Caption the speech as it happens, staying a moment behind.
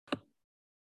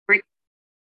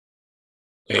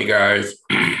Hey guys,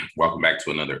 welcome back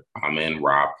to another Amen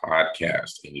Ra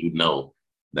podcast. And you know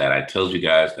that I told you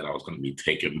guys that I was going to be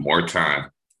taking more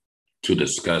time to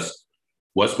discuss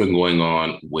what's been going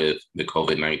on with the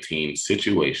COVID-19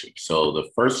 situation. So, the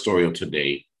first story of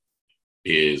today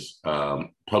is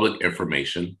public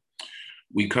information.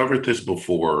 We covered this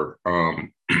before,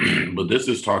 but this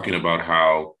is talking about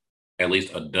how at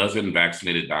least a dozen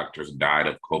vaccinated doctors died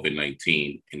of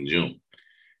COVID-19 in June.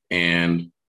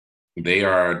 And they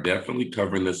are definitely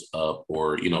covering this up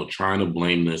or trying to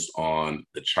blame this on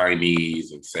the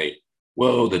Chinese and say,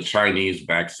 well, the Chinese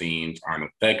vaccines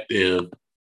aren't effective.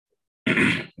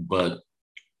 But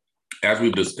as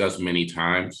we've discussed many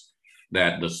times,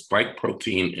 that the spike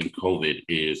protein in COVID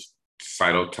is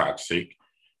cytotoxic,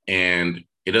 and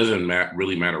it doesn't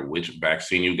really matter which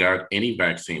vaccine you got. Any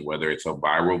vaccine, whether it's a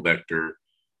viral vector,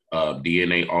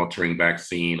 DNA altering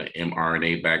vaccine, an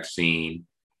mRNA vaccine,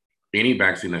 any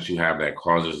vaccine that you have that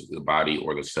causes the body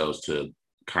or the cells to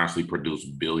constantly produce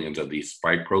billions of these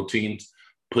spike proteins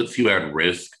puts you at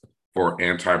risk for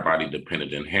antibody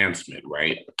dependent enhancement,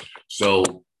 right?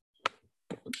 So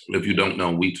if you don't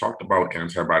know, we talked about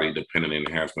antibody dependent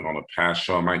enhancement on a past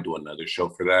show. I might do another show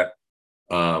for that.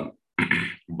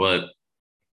 But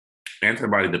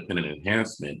antibody dependent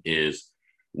enhancement is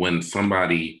when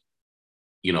somebody,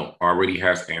 already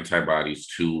has antibodies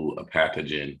to a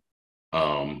pathogen,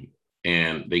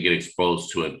 and they get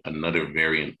exposed to another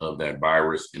variant of that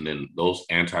virus. And then those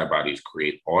antibodies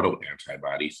create auto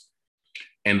antibodies.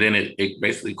 And then it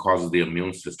basically causes the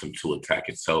immune system to attack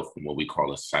itself in what we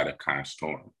call a cytokine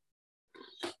storm.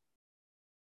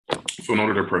 So in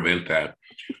order to prevent that,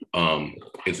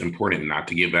 it's important not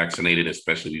to get vaccinated,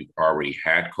 especially if you've already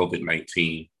had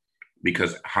COVID-19,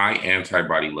 because high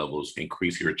antibody levels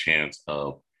increase your chance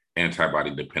of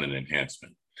antibody dependent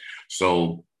enhancement.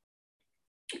 So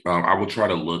I will try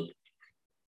to look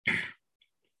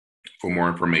for more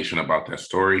information about that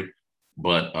story,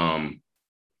 but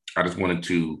I just wanted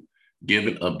to give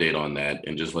an update on that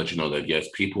and just let you know that, yes,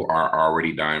 people are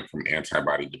already dying from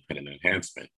antibody dependent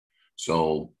enhancement.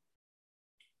 So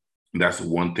that's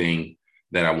one thing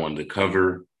that I wanted to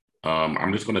cover.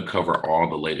 I'm just going to cover all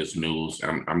the latest news.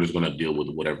 I'm just going to deal with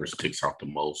whatever sticks out the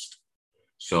most.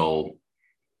 So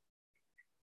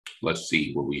let's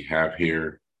see what we have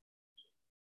here.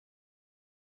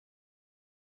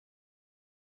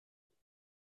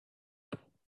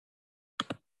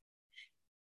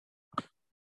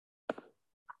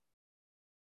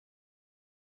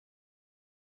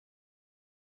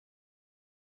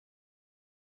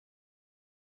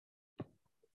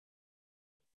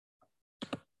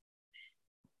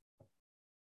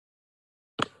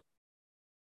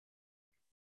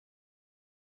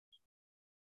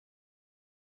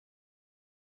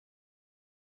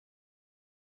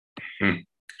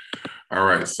 All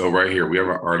right, so right here we have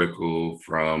an article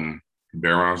from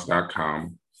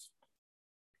Barons.com,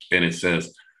 and it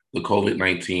says the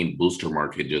COVID-19 booster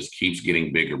market just keeps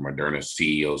getting bigger, Moderna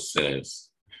CEO says.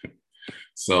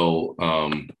 So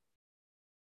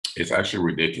it's actually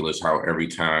ridiculous how every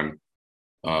time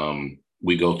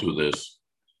we go through this,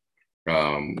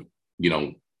 um,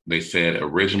 they said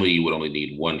originally you would only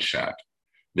need one shot.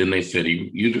 Then they said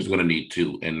you're just going to need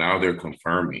two. And now they're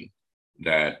confirming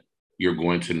that you're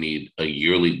going to need a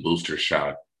yearly booster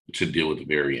shot to deal with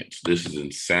variants. This is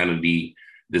insanity.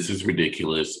 This is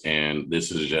ridiculous. And this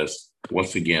is just,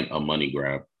 once again, a money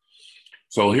grab.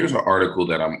 So here's an article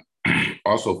that I'm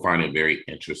also finding very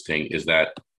interesting is that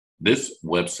this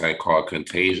website called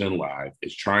Contagion Live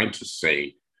is trying to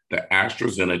say the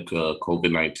AstraZeneca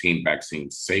COVID-19 vaccine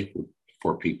is safe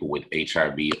for people with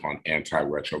HIV on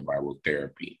antiretroviral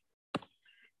therapy.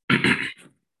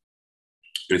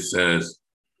 It says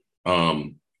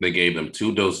they gave them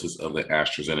 2 doses of the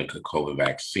AstraZeneca COVID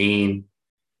vaccine,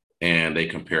 and they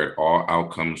compared all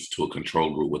outcomes to a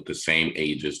control group with the same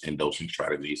ages and dosing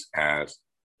strategies as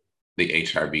the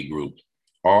HIV group.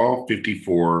 All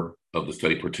 54 of the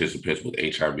study participants with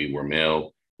HIV were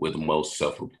male, with most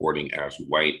self-reporting as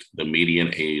white. The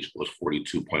median age was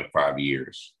 42.5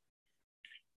 years.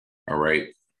 All right.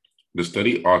 The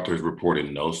study authors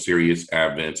reported no serious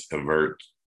adverse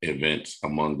events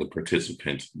among the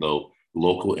participants, though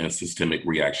local and systemic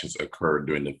reactions occurred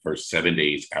during the first 7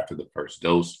 days after the first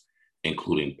dose,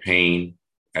 including pain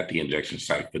at the injection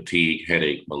site, fatigue,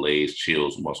 headache, malaise,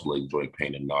 chills, muscle ache, joint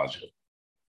pain, and nausea.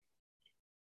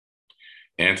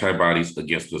 Antibodies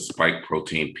against the spike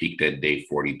protein peaked at day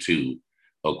 42,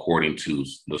 according to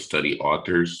the study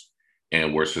authors,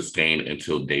 and were sustained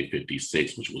until day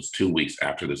 56, which was 2 weeks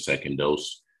after the second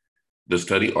dose. The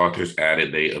study authors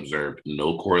added they observed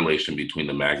no correlation between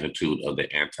the magnitude of the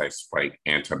anti-spike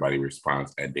antibody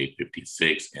response at day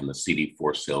 56 and the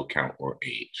CD4 cell count or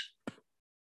age.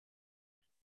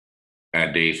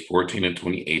 At days 14 and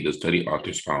 28, the study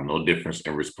authors found no difference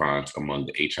in response among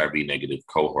the HIV negative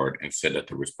cohort and said that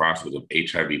the responses of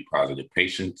HIV positive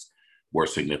patients were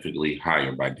significantly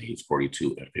higher by days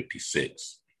 42 and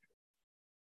 56.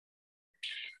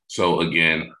 So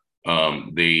again,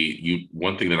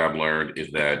 one thing that I've learned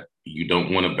is that you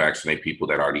don't want to vaccinate people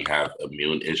that already have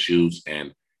immune issues,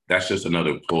 and that's just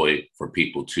another ploy for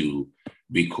people to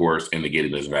be coerced into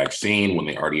getting this vaccine when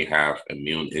they already have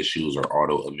immune issues or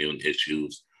autoimmune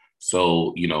issues.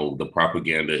 So, the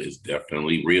propaganda is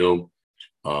definitely real.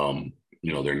 They're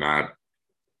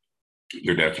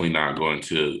definitely not going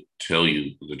to tell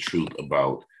you the truth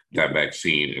about that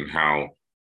vaccine and how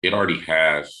it already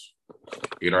has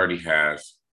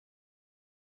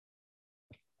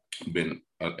been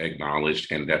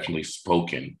acknowledged and definitely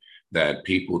spoken that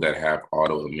people that have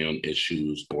autoimmune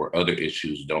issues or other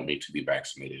issues don't need to be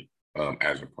vaccinated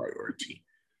as a priority.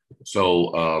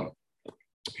 So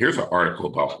here's an article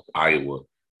about Iowa,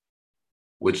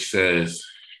 which says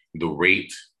the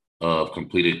rate of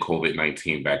completed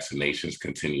COVID-19 vaccinations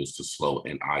continues to slow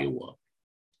in Iowa.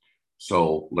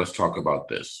 So let's talk about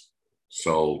this.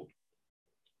 So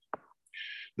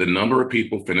the number of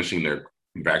people finishing their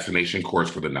vaccination course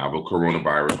for the novel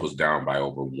coronavirus was down by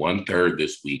over 1/3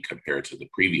 this week compared to the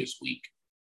previous week,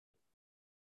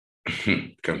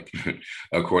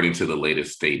 according to the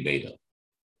latest state data.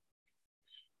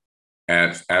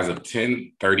 As of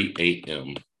 10:30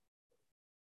 a.m.,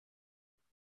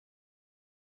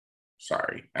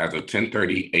 as of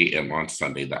 10:30 a.m. on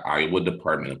Sunday, the Iowa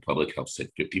Department of Public Health said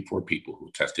 54 people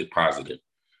who tested positive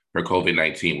for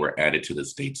COVID-19 were added to the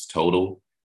state's total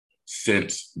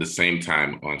since the same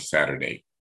time on Saturday.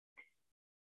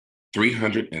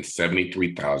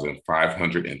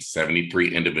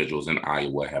 373,573 individuals in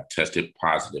Iowa have tested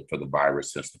positive for the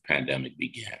virus since the pandemic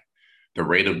began. The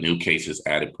rate of new cases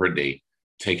added per day,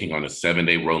 taking on a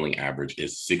 7-day rolling average,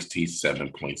 is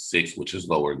 67.6, which is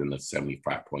lower than the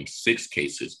 75.6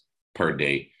 cases per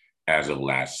day as of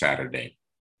last Saturday.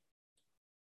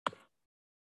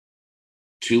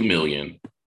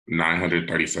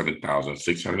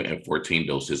 2,937,614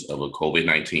 doses of a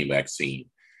COVID-19 vaccine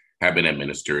have been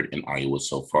administered in Iowa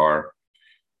so far.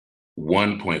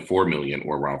 1.4 million,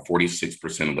 or around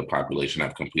 46% of the population,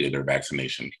 have completed their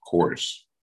vaccination course.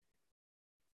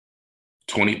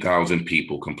 20,000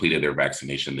 people completed their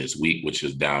vaccination this week, which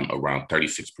is down around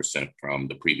 36% from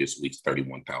the previous week's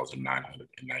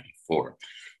 31,994.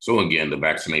 So again, the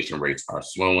vaccination rates are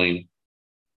slowing.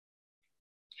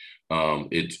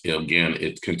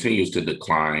 It continues to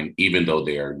decline, even though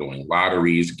they are doing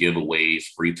lotteries, giveaways,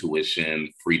 free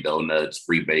tuition, free donuts,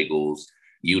 free bagels,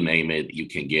 you name it, you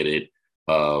can get it.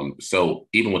 So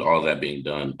even with all that being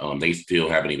done, they still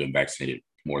haven't even vaccinated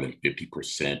more than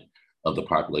 50% of the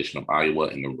population of Iowa,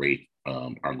 and the rate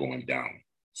are going down.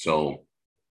 So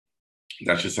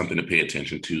that's just something to pay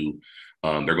attention to.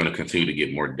 They're going to continue to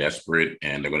get more desperate,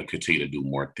 and they're going to continue to do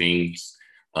more things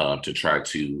to try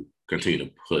to continue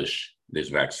to push this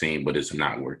vaccine, but it's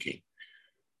not working.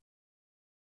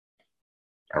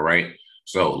 All right.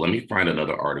 So let me find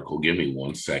another article. Give me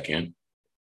 1 second.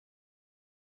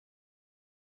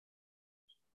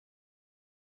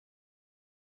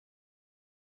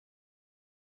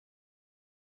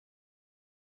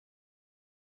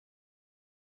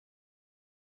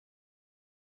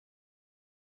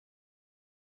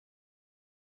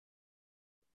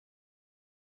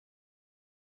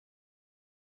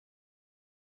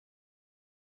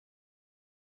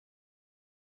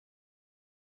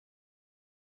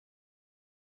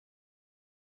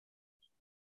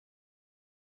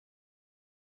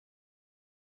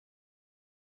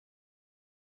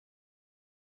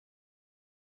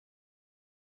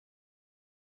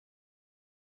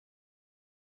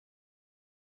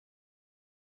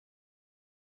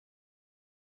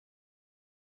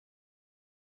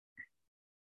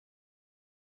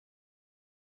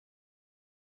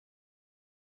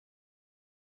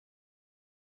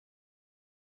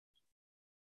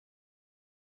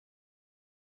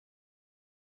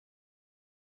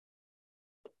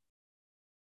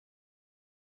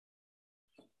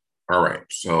 All right.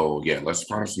 So yeah, let's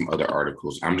find some other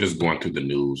articles. I'm just going through the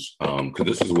news because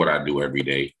this is what I do every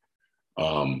day.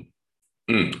 So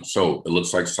it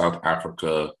looks like South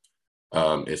Africa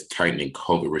is tightening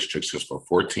COVID restrictions for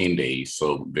 14 days.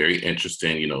 So very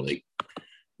interesting.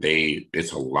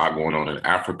 It's a lot going on in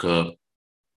Africa,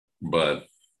 but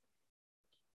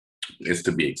it's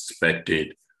to be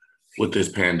expected. with this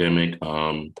pandemic.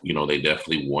 They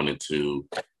definitely wanted to,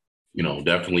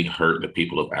 definitely hurt the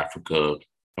people of Africa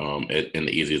in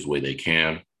the easiest way they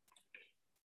can.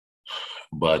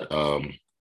 But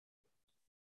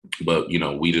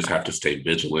we just have to stay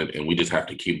vigilant, and we just have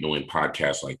to keep doing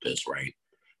podcasts like this, right?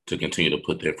 To continue to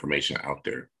put the information out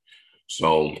there.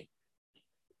 So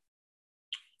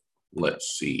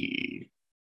let's see.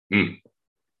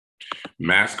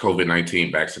 Mass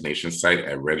COVID-19 vaccination site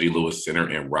at Reggie Lewis Center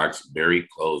in Roxbury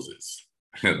closes.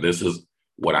 This is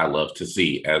what I love to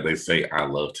see. As they say, I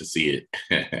love to see it.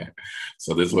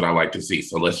 So this is what I like to see.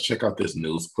 So let's check out this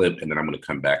news clip, and then I'm going to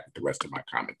come back with the rest of my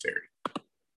commentary.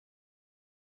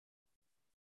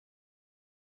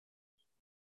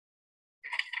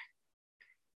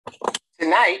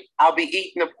 Tonight, I'll be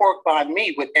eating a pork banh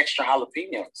mi with extra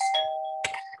jalapenos.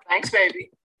 Thanks,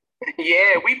 baby.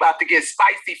 Yeah, we about to get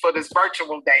spicy for this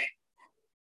virtual day.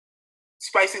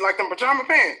 Spicy like them pajama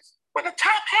pants. But the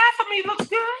top half of me looks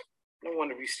good. No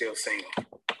wonder we still single.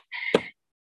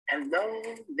 Hello,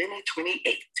 Lenny 28.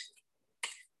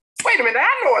 Wait a minute,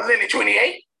 I know a Lenny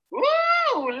 28.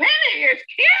 Ooh, Lenny is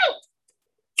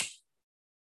cute.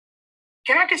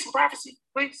 Can I get some privacy,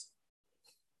 please?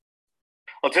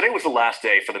 Well, today was the last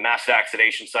day for the mass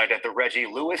vaccination site at the Reggie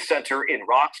Lewis Center in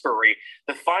Roxbury.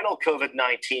 The final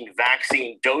COVID-19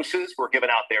 vaccine doses were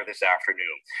given out there this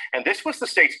afternoon. And this was the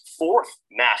state's fourth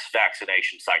mass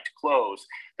vaccination site to close.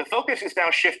 The focus is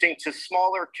now shifting to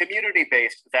smaller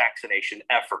community-based vaccination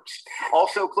efforts.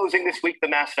 Also closing this week, the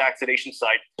mass vaccination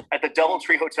site at the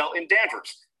DoubleTree Hotel in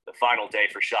Danvers. The final day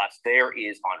for shots there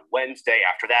is on Wednesday.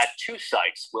 After that, 2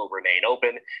 sites will remain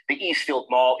open. The Eastfield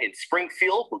Mall in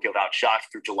Springfield will give out shots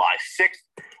through July 6th,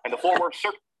 and the former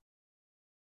Circuit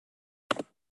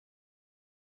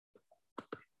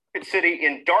City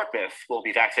in Dartmouth will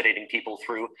be vaccinating people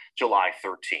through July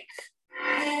 13th.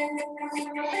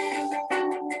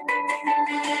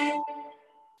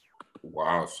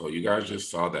 Wow, so you guys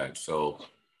just saw that. So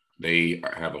they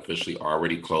have officially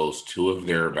already closed 2 of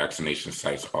their vaccination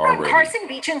sites already. Carson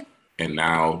Beach and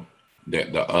now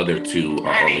the other 2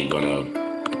 are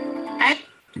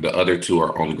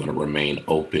only gonna remain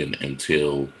open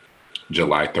until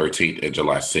July 13th and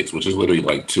July 6th, which is literally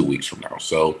like 2 weeks from now.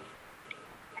 So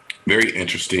very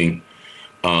interesting,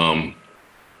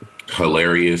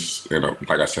 hilarious, and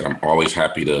like I said, I'm always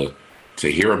happy to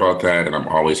hear about that, and I'm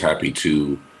always happy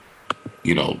to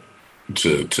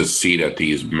to see that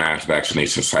these mass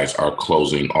vaccination sites are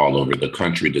closing all over the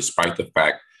country, despite the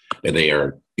fact that they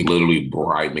are literally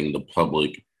bribing the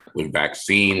public with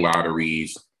vaccine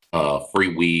lotteries,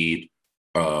 free weed,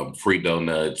 free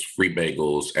donuts, free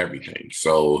bagels, everything.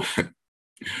 So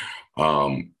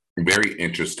very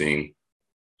interesting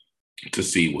to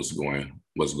see what's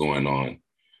going on.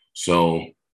 So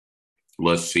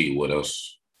let's see what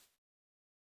else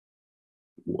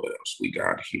we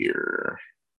got here.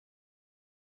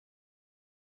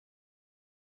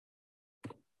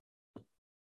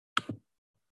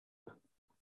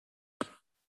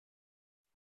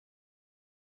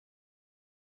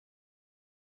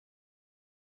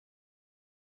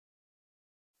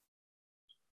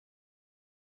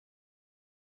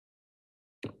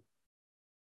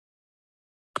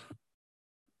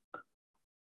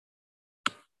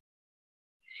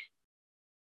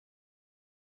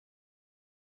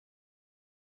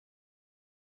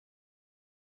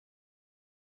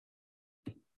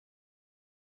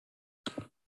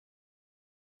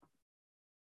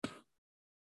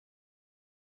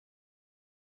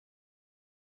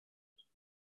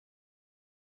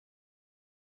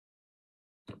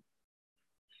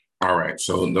 All right,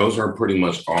 so those are pretty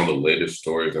much all the latest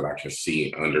stories that I can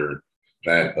see under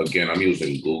that. Again, I'm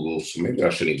using Google, so maybe I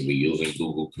shouldn't even be using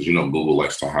Google because Google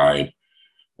likes to hide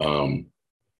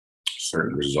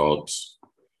certain results.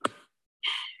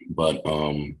 But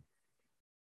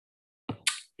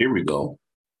here we go.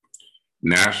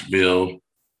 Nashville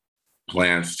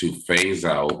plans to phase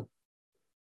out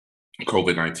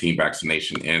COVID-19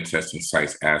 vaccination and testing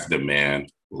sites as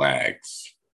demand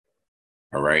lags.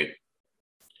 All right.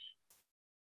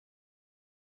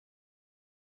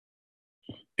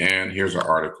 And here's an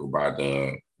article by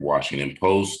the Washington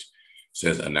Post. It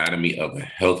says anatomy of a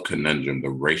health conundrum, the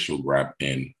racial gap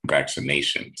in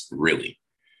vaccinations. Really?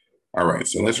 All right,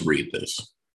 so let's read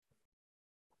this.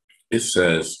 It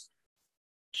says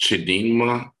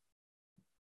Chidinma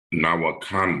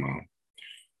Nwakanma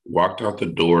walked out the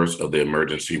doors of the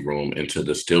emergency room into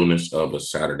the stillness of a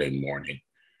Saturday morning.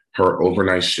 Her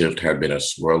overnight shift had been a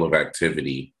swirl of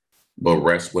activity, but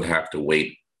rest would have to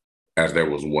wait as there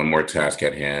was one more task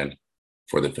at hand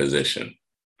for the physician.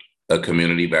 A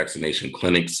community vaccination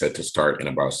clinic set to start in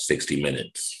about 60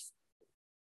 minutes.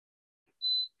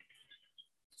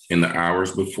 In the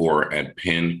hours before at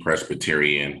Penn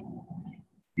Presbyterian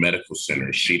Medical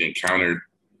Center, she'd encountered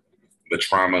the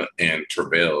trauma and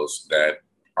travails that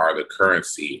are the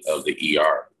currency of the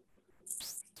ER.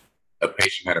 A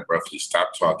patient had abruptly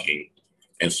stopped talking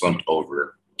and slumped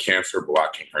over, cancer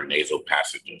blocking her nasal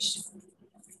passages.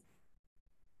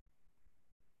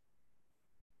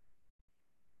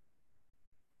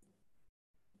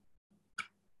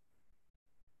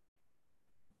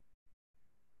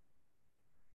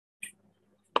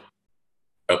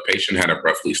 A patient had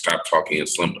abruptly stopped talking and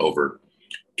slumped over,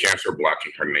 cancer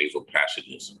blocking her nasal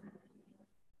passages.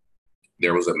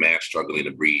 There was a man struggling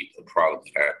to breathe, a problem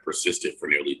that had persisted for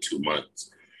nearly 2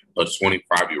 months, a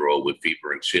 25-year-old with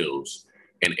fever and chills,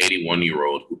 an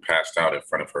 81-year-old who passed out in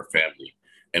front of her family.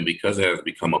 And because it has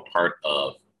become a part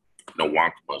of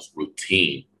Nwankma's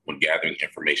routine when gathering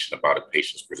information about a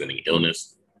patient's presenting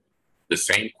illness, the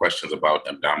same questions about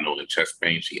abdominal and chest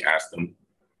pain, she asked them,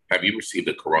 have you received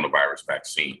the coronavirus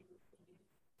vaccine?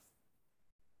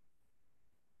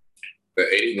 The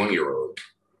 81-year-old,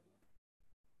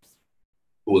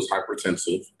 who was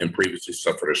hypertensive and previously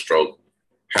suffered a stroke,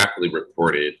 happily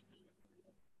reported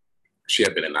she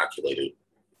had been inoculated.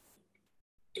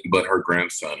 But her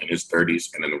grandson in his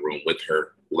 30s and in the room with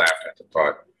her laughed at the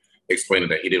thought, explaining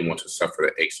that he didn't want to suffer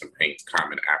the aches and pains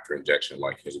common after injection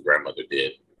like his grandmother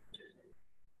did.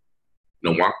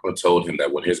 Nwankma told him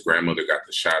that when his grandmother got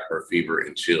the shot, her fever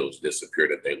and chills disappeared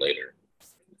a day later.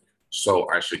 So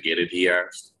I should get it, he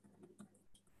asked.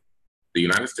 The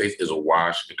United States is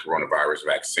awash in coronavirus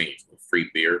vaccines, with free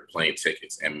beer, plane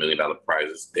tickets, and $1 million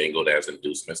prizes dangled as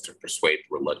inducements to persuade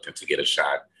the reluctant to get a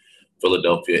shot.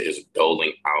 Philadelphia is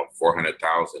doling out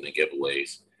 $400,000 in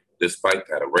giveaways. Despite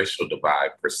that, a racial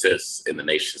divide persists in the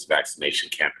nation's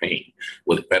vaccination campaign,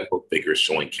 with medical figures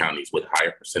showing counties with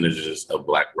higher percentages of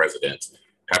Black residents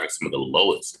having some of the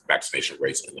lowest vaccination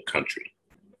rates in the country.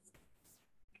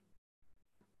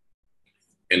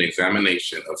 An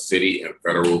examination of city and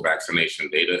federal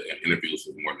vaccination data and interviews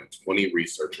with more than 20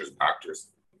 researchers, doctors,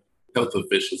 health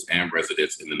officials, and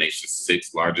residents in the nation's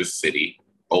 6th largest city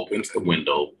opens a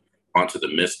window onto the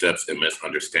missteps and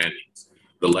misunderstandings,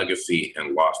 the legacy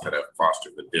and loss that have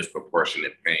fostered the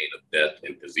disproportionate pain of death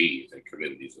and disease in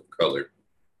communities of color.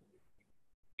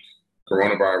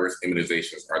 Coronavirus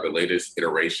immunizations are the latest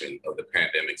iteration of the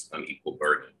pandemic's unequal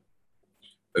burden.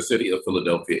 The city of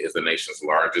Philadelphia is the nation's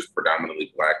largest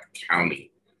predominantly Black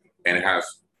county, and it has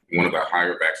one of the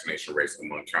higher vaccination rates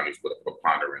among counties with a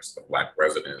preponderance of Black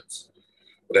residents.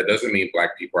 But that doesn't mean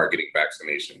Black people are getting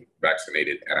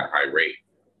vaccinated at a high rate.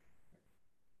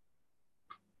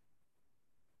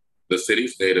 The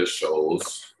city's data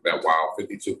shows that while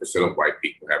 52% of white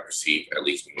people have received at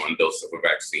least one dose of a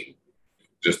vaccine,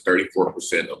 just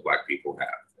 34% of Black people have.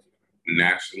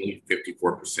 Nationally,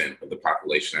 54% of the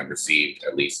population have received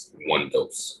at least one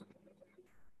dose.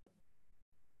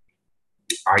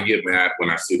 I get mad when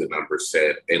I see the numbers,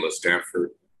 said Ayla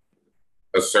Stanford,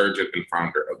 a surgeon and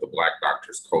founder of the Black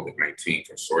Doctors COVID-19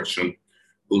 Consortium,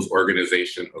 whose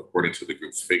organization, according to the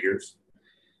group's figures,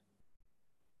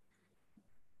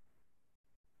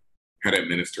 had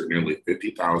administered nearly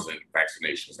 50,000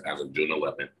 vaccinations as of June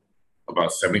 11th,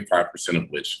 about 75% of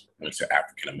which went to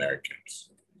African Americans.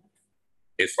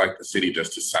 It's like the city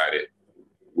just decided,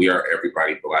 we are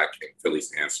everybody Black, and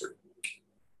Philly's answered.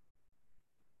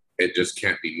 It just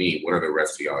can't be me. What are the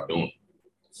rest of y'all doing?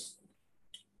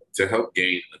 To help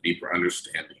gain a deeper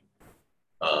understanding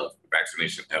of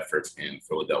vaccination efforts in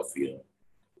Philadelphia,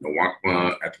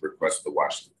 Nwankma, at the request of the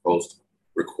Washington Post,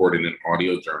 recorded an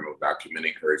audio journal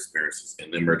documenting her experiences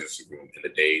in the emergency room in the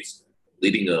days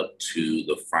leading up to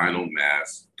the final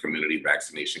mass community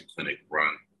vaccination clinic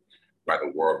run by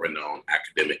the world-renowned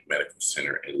Academic Medical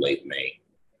Center in late May.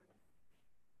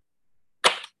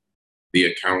 The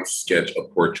accounts sketch a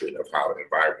portrait of how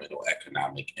environmental,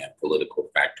 economic, and political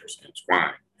factors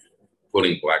entwine,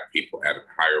 putting Black people at a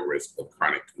higher risk of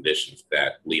chronic conditions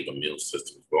that leave immune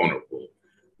systems vulnerable,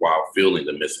 while fueling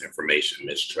the misinformation,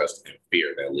 mistrust, and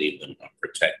fear that leave them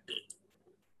unprotected.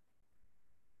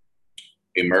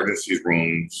 Emergency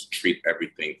rooms treat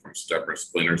everything from stubborn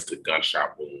splinters to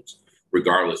gunshot wounds,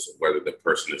 regardless of whether the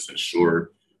person is insured.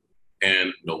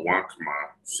 And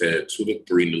Nwankma said 2 to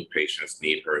 3 new patients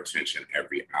need her attention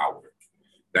every hour.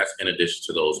 That's in addition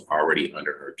to those already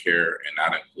under her care, and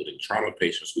not including trauma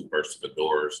patients who burst to the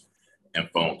doors and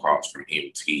phone calls from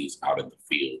EMTs out in the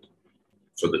field.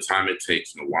 So the time it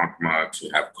takes Nwankma to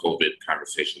have COVID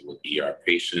conversations with ER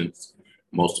patients,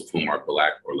 most of whom are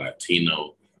Black or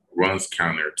Latino, runs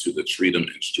counter to the treat 'em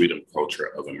and street 'em culture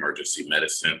of emergency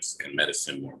medicines and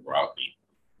medicine more broadly.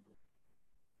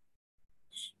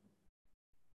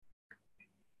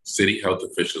 City health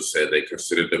officials said they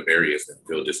considered the barriers that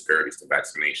fuel disparities to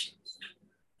vaccinations.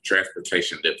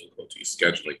 Transportation difficulties,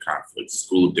 scheduling conflicts,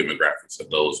 school demographics of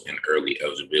those in early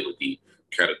eligibility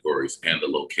categories, and the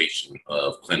location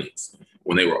of clinics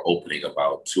when they were opening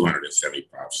about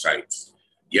 275 sites.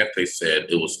 Yet they said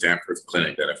it was Stanford's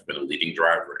clinic that has been a leading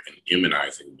driver in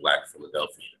immunizing Black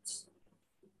Philadelphians.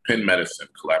 Penn Medicine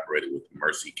collaborated with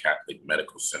Mercy Catholic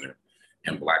Medical Center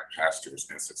and Black pastors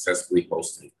and successfully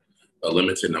hosted a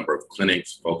limited number of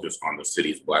clinics focused on the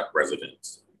city's Black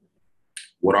residents.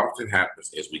 What often happens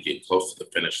is we get close to the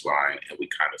finish line and we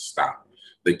kind of stop.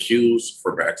 The queues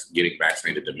for getting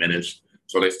vaccinated diminish,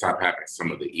 so they stop having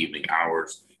some of the evening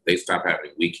hours. They stop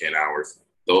having weekend hours.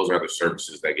 Those are the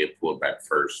services that get pulled back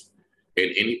first.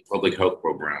 In any public health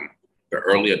program, the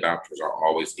early adopters are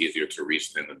always easier to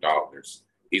reach than the dogmas.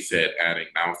 He said, adding,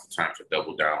 now is the time to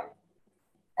double down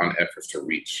on efforts to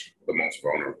reach the most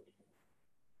vulnerable.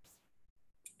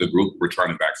 The group we're trying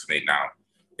to vaccinate now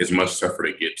is much tougher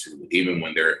to get to, even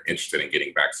when they're interested in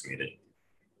getting vaccinated.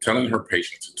 Telling her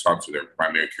patients to talk to their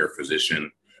primary care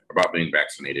physician about being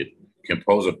vaccinated can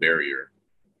pose a barrier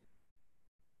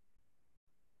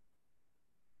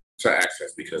to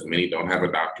access because many don't have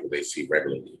a doctor they see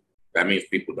regularly. That means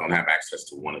people don't have access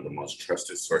to one of the most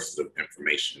trusted sources of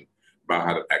information about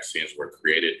how the vaccines were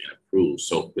created and approved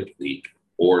so quickly,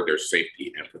 or their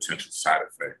safety and potential side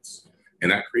effects. And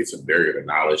that creates a barrier to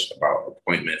knowledge about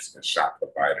appointments and shot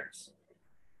providers.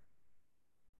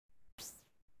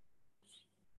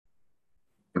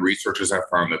 The researchers have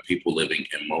found that people living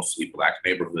in mostly Black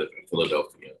neighborhoods in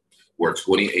Philadelphia were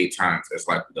 28 times as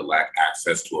likely to lack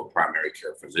access to a primary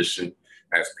care physician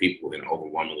as people in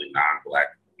overwhelmingly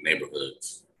non-Black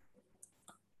neighborhoods.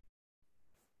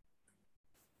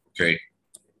 Okay.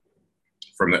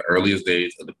 From the earliest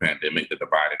days of the pandemic, the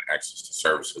divide in access to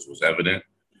services was evident,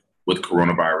 with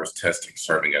coronavirus testing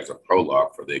serving as a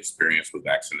prologue for the experience with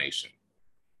vaccination.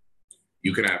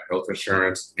 You can have health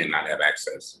insurance and not have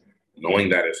access. Knowing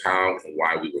that is how and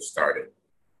why we were started.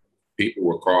 People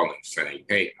were calling saying,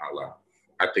 hey, Allah,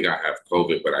 I think I have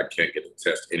COVID, but I can't get the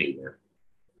test anywhere.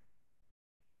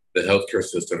 The healthcare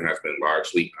system has been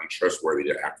largely untrustworthy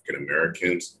to African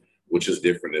Americans, which is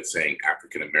different than saying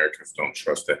African Americans don't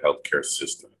trust the healthcare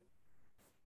system.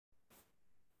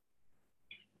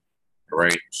 All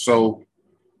right, so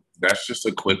that's just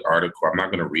a quick article. I'm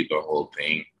not going to read the whole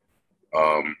thing.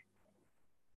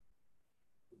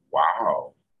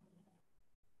 Wow.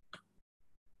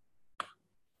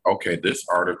 Okay, this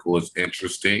article is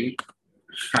interesting.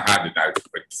 I did not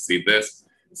expect to see this.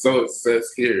 So it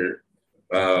says here,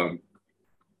 why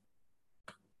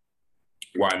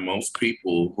most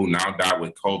people who now die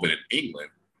with COVID in England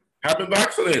have been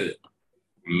vaccinated.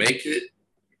 Make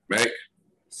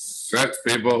sense,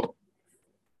 people.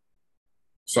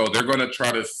 So they're going to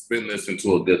try to spin this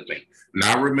into a good thing.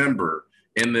 Now remember,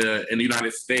 in the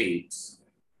United States,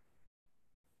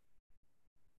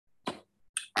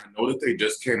 I know that they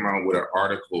just came out with an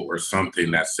article or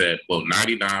something that said, well,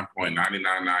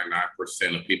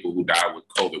 99.9999% of people who died with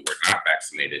COVID were not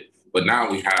vaccinated. But now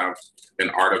we have an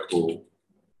article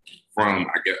from,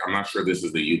 I'm not sure this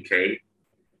is the UK,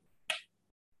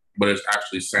 but it's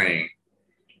actually saying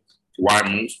why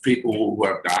most people who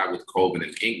have died with COVID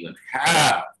in England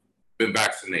have been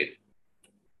vaccinated.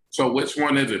 So which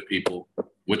one is it, people?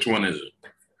 Which one is it?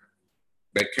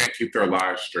 They can't keep their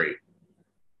lives straight.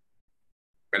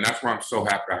 And that's why I'm so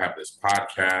happy I have this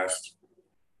podcast,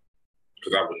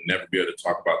 because I would never be able to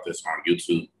talk about this on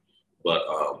YouTube. But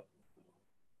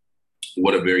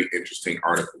what a very interesting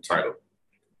article title.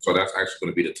 So that's actually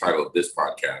going to be the title of this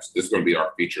podcast. This is going to be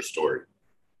our feature story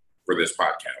for this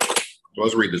podcast. So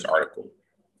let's read this article.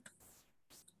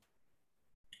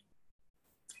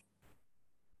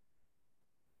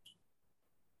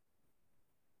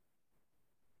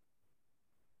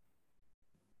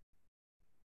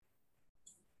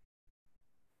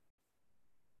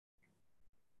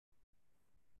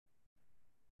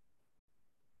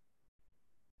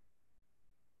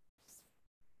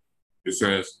 It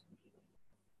says,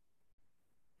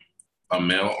 a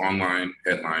Mail Online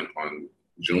headline on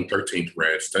June 13th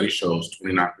read, study shows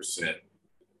 29%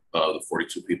 of the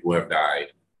 42 people who have died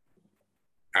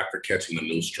after catching the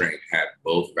new strain had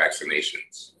both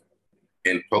vaccinations.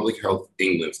 In Public Health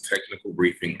England's technical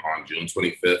briefing on June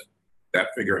 25th, that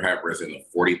figure had risen to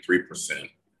 43%,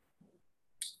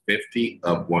 50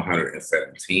 of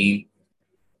 117,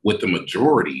 with the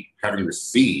majority having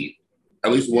received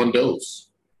at least one dose.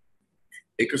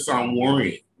 It could sound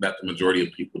worrying that the majority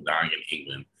of people dying in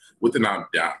England with the now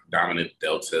dominant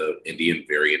Delta Indian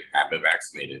variant have been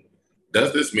vaccinated.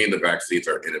 Does this mean the vaccines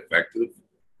are ineffective?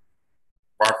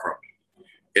 Far from it.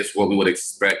 It's what we would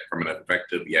expect from an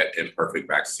effective yet imperfect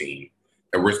vaccine,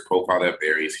 a risk profile that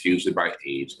varies hugely by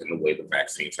age and the way the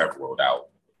vaccines have rolled out.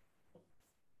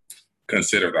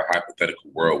 Consider the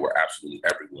hypothetical world where absolutely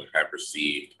everyone had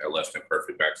received a less than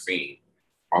perfect vaccine.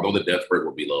 Although the death rate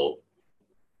would be low,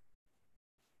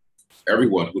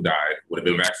 everyone who died would have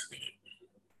been vaccinated.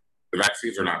 The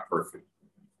vaccines are not perfect.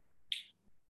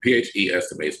 PHE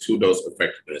estimates two-dose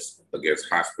effectiveness against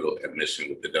hospital admission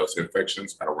with the Delta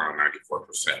infections at around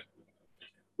 94%.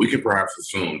 We can perhaps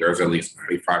assume there's at least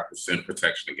 95%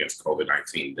 protection against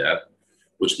COVID-19 death,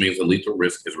 which means the lethal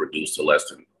risk is reduced to less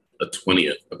than a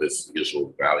 20th of its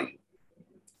usual value.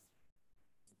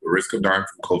 The risk of dying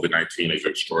from COVID-19 is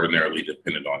extraordinarily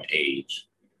dependent on age.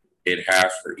 It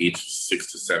has for each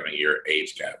 6 to 7 year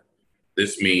age gap.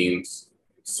 This means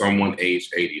someone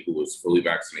aged 80 who is fully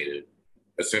vaccinated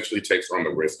essentially takes on the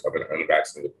risk of an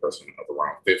unvaccinated person of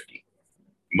around 50.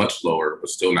 Much lower, but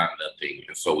still not nothing,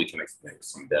 and so we can expect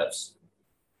some deaths.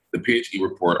 The PHE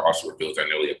report also reveals that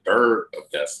nearly a third of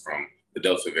deaths from the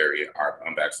Delta variant are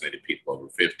unvaccinated people over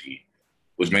 50,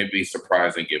 which may be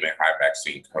surprising given high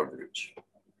vaccine coverage.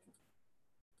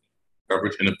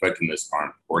 Coverage and effectiveness are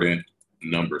important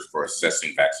numbers for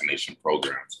assessing vaccination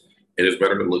programs. It is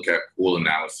better to look at pool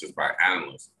analysis by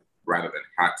analysts rather than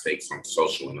hot takes on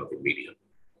social and other media.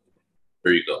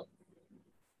 There you go.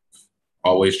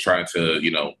 Always trying to,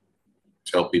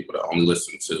 tell people to only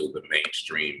listen to the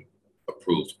mainstream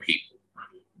approved people,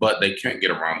 but they can't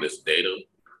get around this data.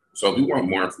 So if you want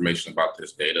more information about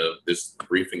this data, this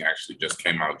briefing actually just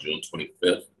came out June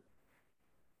 25th.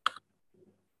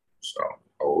 So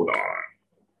hold on.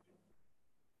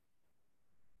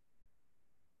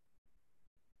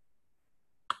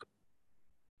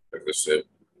 Like I said,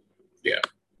 yeah.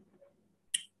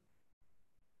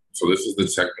 So this is the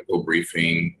technical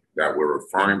briefing that we're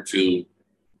referring to,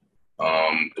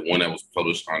 the one that was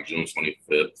published on June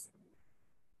 25th.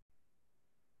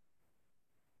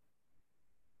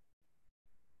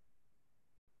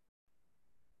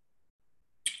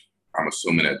 I'm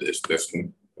assuming that it's this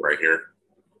one right here.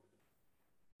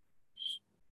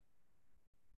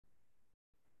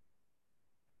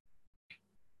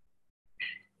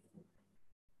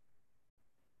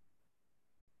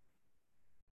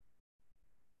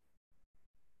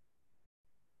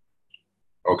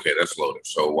 Okay, that's loading.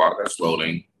 So while that's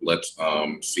loading, let's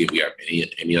see if we have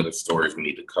any other stories we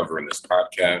need to cover in this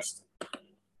podcast.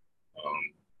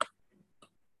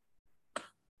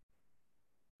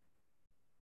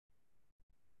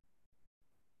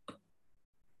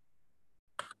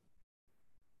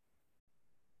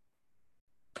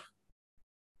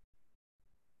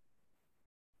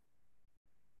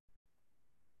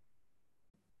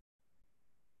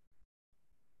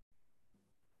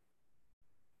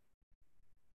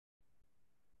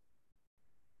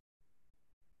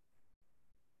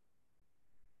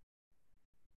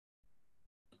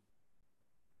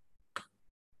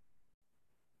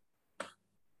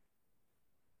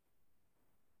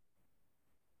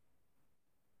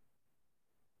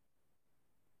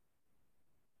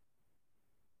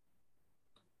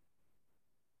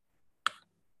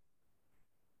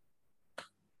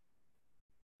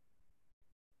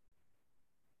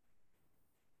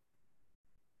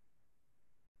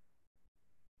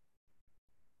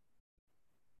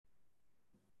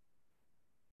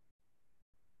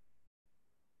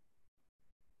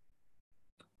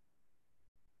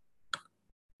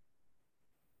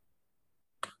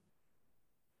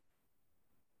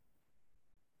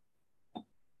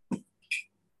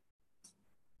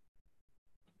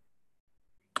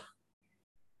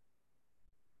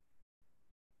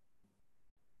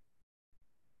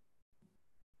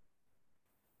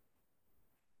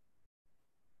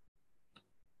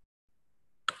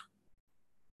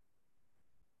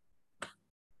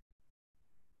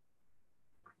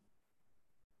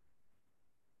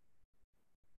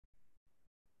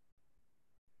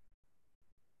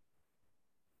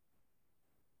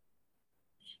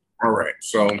 All right,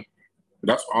 so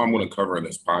that's all I'm going to cover in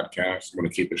this podcast. I'm going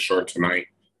to keep it short tonight.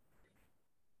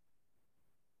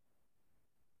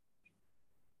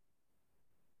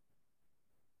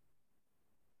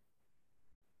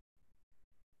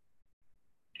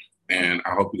 And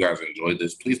I hope you guys enjoyed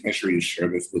this. Please make sure you share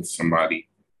this with somebody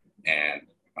and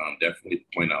definitely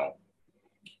point out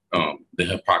the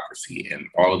hypocrisy and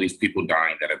all of these people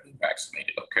dying that have been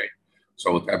vaccinated, okay?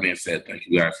 So with that being said, thank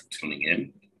you guys for tuning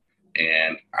in.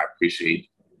 And I appreciate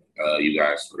you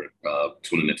guys for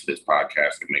tuning into this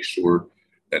podcast, and make sure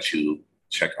that you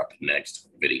check out the next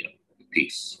video.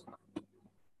 Peace.